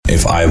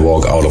if I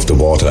walk out of the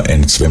water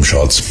in swim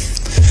shorts.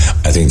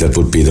 I think that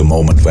would be the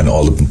moment when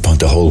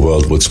the whole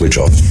world would switch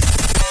off.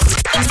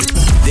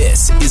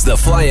 This is the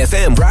Fly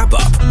FM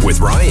wrap-up with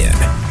Ryan.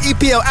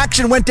 EPL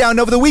action went down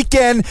over the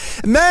weekend.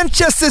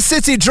 Manchester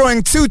City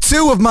drawing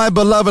 2-2 with my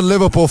beloved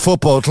Liverpool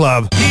Football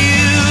Club.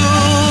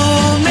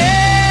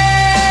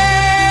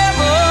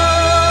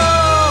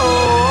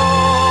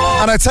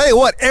 And I tell you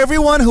what,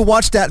 everyone who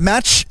watched that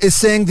match is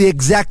saying the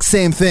exact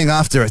same thing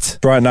after it.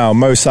 Right now,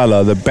 Mo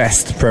Salah, the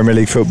best Premier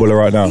League footballer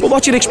right now.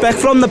 What you'd expect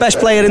from the best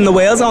player in the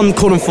world on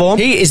current form.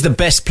 He is the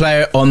best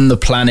player on the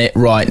planet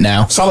right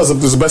now. Salah's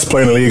the best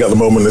player in the league at the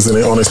moment, isn't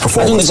he, on his performance?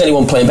 I don't think there's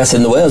anyone playing better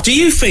in the world. Do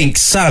you think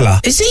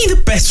Salah, is he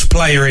the best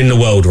player in the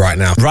world right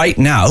now? Right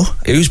now,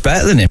 who's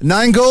better than him?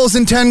 9 goals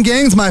in 10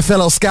 games, my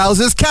fellow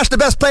Scousers. Catch the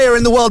best player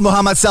in the world,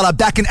 Mohamed Salah,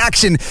 back in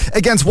action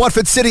against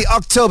Watford City,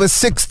 October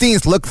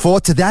 16th. Look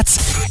forward to that.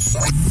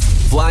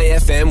 Fly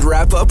FM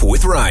wrap-up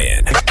with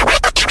Ryan.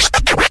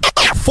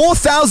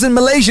 4,000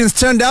 Malaysians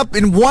turned up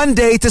in one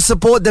day to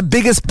support the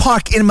biggest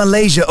park in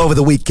Malaysia over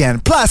the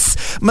weekend. Plus,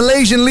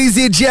 Malaysian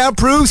Lizi Jia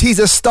proves he's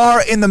a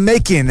star in the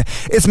making.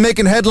 It's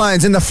making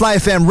headlines in the Fly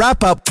FM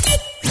wrap-up.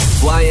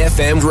 Fly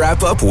FM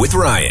wrap-up with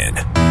Ryan.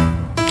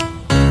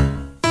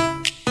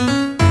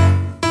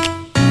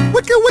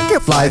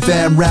 Wicked Fly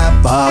FM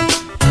wrap-up.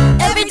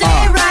 Every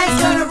day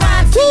Ryan's gonna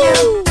rhyme for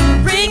you.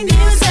 Bring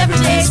news every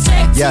day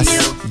straight to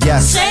you.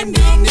 Yes.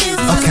 Sending news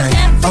Okay.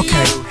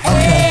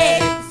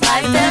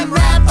 Fly FM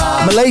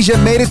wrap-up. Malaysia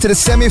made it to the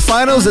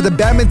semi-finals of the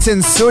badminton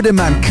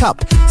Sudirman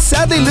Cup.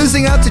 Sadly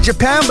losing out to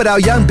Japan, but our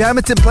young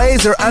badminton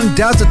players are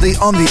undoubtedly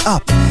on the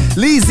up.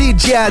 Lizi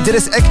Jia did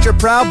us extra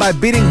proud by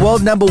beating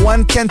world number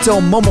 1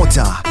 Kento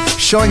Momota,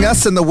 showing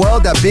us and the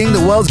world that being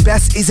the world's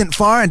best isn't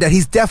far and that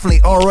he's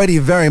definitely already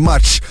very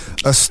much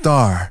a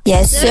star.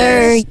 Yes,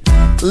 sir.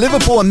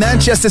 Liverpool and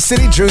Manchester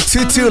City drew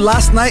 2-2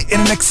 last night in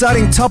an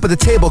exciting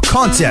top-of-the-table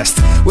contest,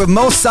 with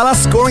Mo Salah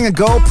scoring a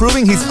goal,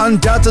 proving he's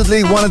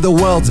undoubtedly one of the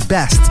world's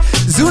best.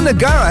 Zoo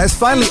Negara has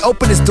finally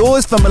opened its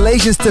doors for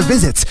Malaysians to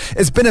visit.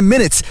 It's been a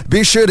minute.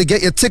 Be sure to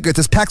get your tickets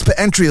as packs per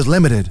entry is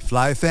limited.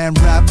 Fly Fan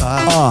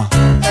Wrap-Up.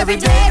 Every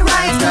day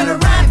Ryan's gonna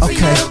rhyme for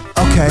you.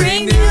 Okay.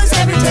 Bring news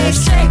every day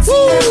straight to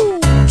you.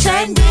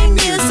 Trending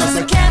news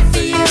also can for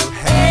you.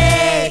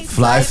 Hey.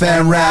 Fly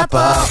Fan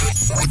Wrap-Up.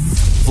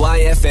 Fly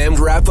FM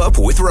wrap-up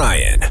with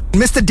Ryan.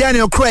 Mr.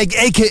 Daniel Craig,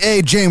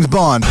 a.k.a. James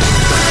Bond,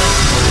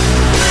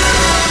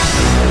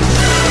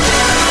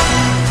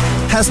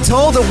 has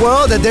told the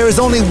world that there is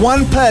only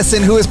one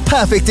person who is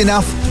perfect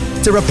enough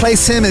to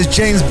replace him as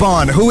James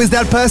Bond. Who is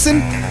that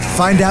person?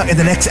 Find out in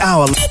the next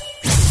hour.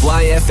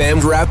 Fly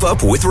FM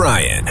wrap-up with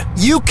Ryan.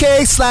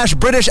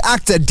 UK/British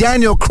actor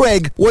Daniel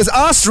Craig was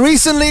asked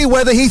recently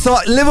whether he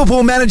thought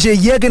Liverpool manager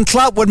Jurgen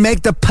Klopp would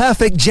make the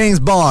perfect James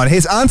Bond.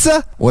 His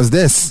answer was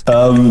this.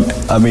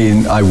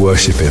 I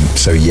worship him,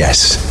 so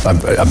yes.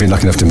 I've been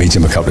lucky enough to meet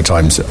him a couple of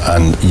times,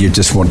 and you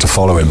just want to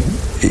follow him.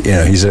 You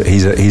know, he's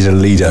a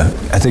leader.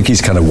 I think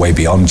he's kind of way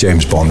beyond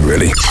James Bond,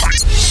 really.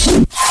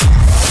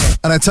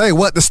 And I tell you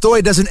what, the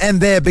story doesn't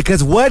end there,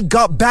 because word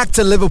got back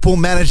to Liverpool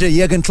manager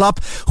Jurgen Klopp,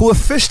 who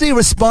officially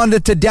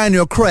responded to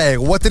Daniel Craig.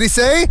 What did he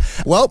say?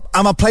 Well,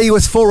 I'm going to play you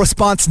his full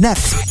response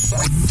next.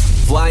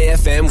 Fly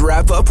FM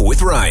wrap-up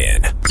with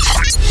Ryan.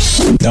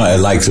 No, I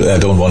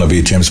don't want to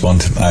be James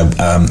Bond.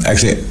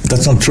 Actually,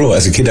 that's not true.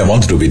 As a kid, I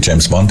wanted to be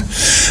James Bond,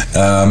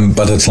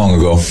 but that's long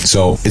ago.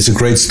 So it's a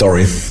great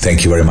story.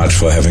 Thank you very much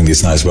for having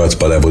these nice words,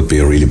 but I would be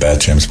a really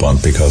bad James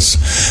Bond, because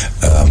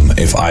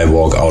if I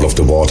walk out of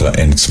the water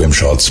in swim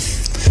shorts,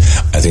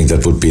 I think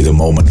that would be the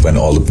moment when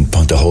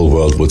the whole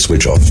world would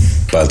switch off.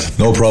 But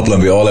no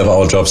problem, we all have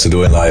our jobs to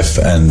do in life,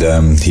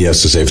 and he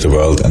has to save the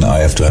world, and I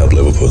have to help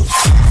Liverpool.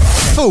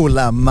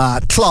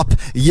 Fulamat Klopp,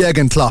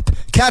 Jurgen Klopp.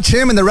 Catch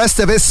him and the rest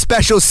of his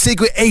special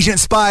secret agent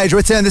spies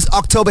return this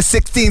October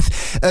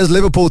 16th as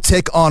Liverpool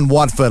take on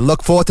Watford.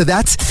 Look forward to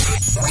that.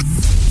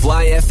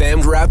 Fly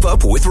FM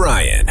wrap-up with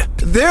Ryan.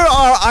 There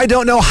are, I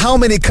don't know how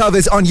many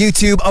covers on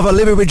YouTube of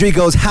Olivia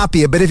Rodrigo's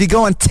Happier, but if you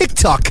go on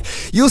TikTok,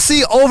 you'll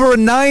see over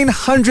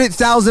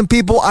 900,000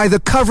 people either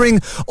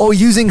covering or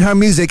using her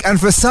music, and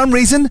for some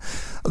reason,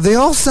 they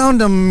all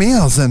sound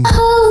amazing.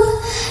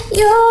 Oh,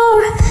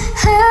 you're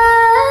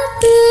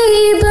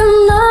happy, but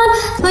not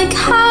like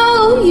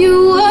how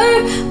you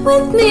were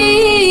with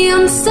me.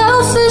 I'm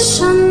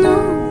selfish, I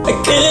know. I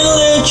can't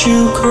let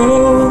you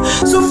go.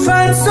 So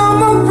find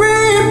someone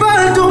real,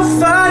 but don't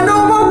find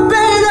no more better.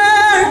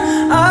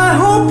 I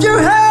hope you're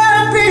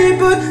happy,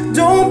 but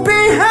don't be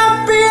happier.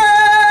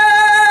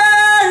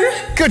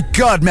 Good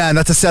God, man,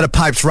 that's a set of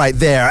pipes right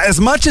there.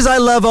 As much as I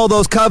love all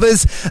those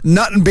covers,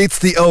 nothing beats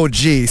the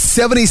OG.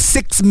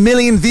 76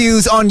 million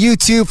views on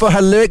YouTube for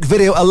her lyric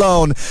video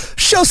alone.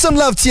 Show some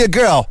love to your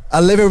girl,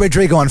 Olivia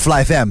Rodrigo on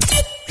Fly FM.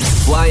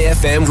 Fly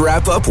FM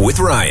wrap-up with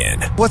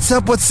Ryan. What's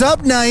up,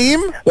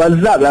 Naeem?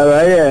 What's up,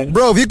 Ryan?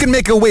 Bro, if you can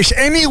make a wish,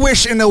 any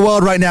wish in the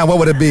world right now, what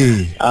would it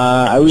be?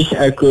 I wish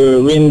I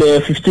could win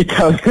the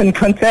 50,000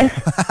 contest.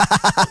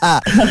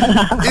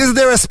 Is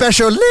there a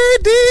special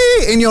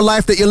lady in your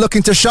life that you're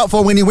looking to shop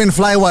for when you win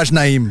Flywatch,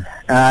 Naeem?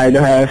 I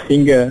don't have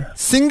single.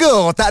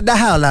 Single, tak ada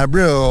hal lah,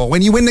 bro.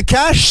 When you win the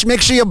cash,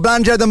 make sure you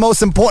belanja the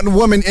most important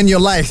woman in your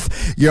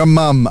life, your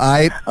mum,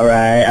 alright?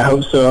 Alright, I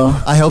hope so.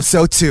 I hope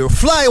so too.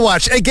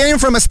 Flywatch, a game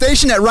from a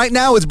station that right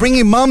now is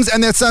bringing mums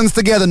and their sons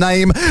together.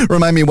 Naeem,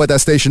 remind me what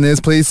that station is,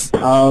 please.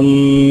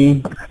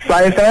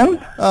 Fly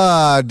FM?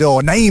 No.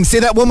 Naeem, say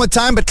that one more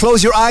time, but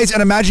close your eyes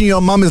and imagine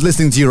your mum is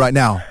listening to you right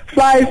now.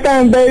 Fly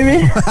FM,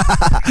 baby.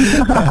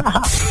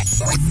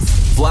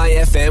 Fly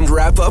FM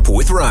wrap up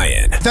with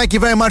Ryan. Thank you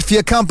very much for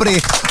your company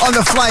on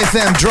the Fly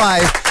FM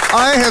Drive.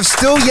 I have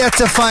still yet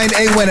to find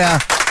a winner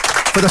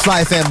for the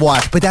Fly FM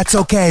Watch, but that's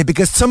okay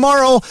because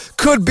tomorrow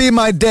could be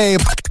my day.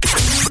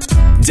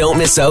 Don't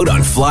miss out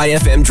on Fly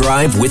FM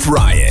Drive with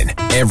Ryan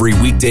every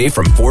weekday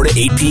from 4 to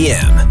 8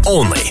 p.m.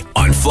 only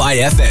on Fly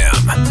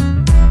FM.